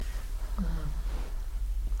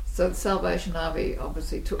So the Salvation Army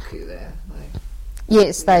obviously took you there.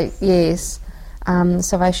 Yes. The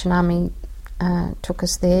Salvation Army took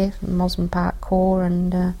us there, Mosman Park Corps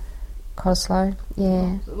and Cottesloe.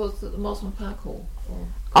 Yeah. Was it the Mosman Park Hall?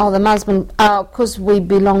 The Mosman, because we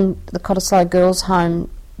belonged, the Cottesloe Girls' Home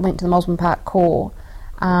went to the Mosman Park Corps.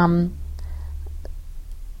 I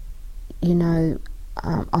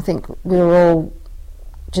think we were all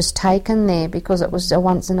just taken there because it was a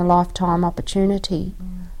once-in-a-lifetime opportunity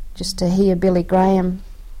just to hear Billy Graham.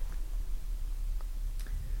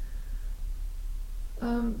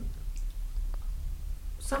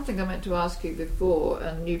 Something I meant to ask you before,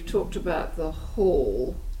 and you've talked about the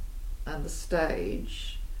hall and the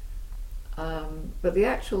stage, but the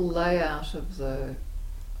actual layout of the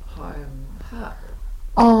home,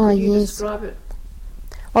 can you describe it?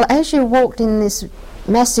 Well, as you walked in this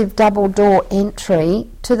massive double door entry,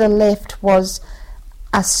 to the left was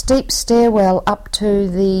a steep stairwell up to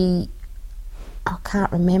the, I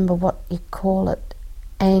can't remember what you call it,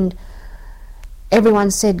 and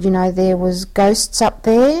everyone said, there was ghosts up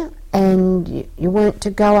there and you weren't to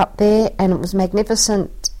go up there, and it was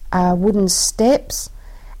magnificent wooden steps,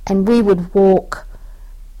 and we would walk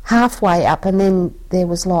halfway up and then there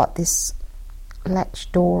was like this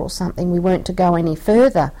latch door or something. We weren't to go any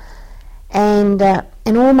further. And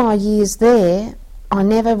in all my years there, I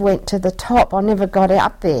never went to the top. I never got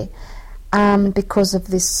up there because of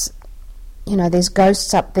this, there's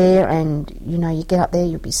ghosts up there, and, you get up there,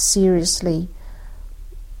 you'll be seriously,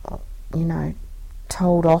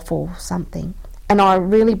 told off or something. And I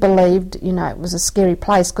really believed, it was a scary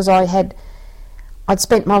place because I'd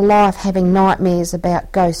spent my life having nightmares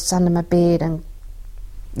about ghosts under my bed and,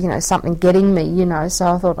 something getting me, so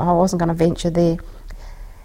I thought I wasn't going to venture there.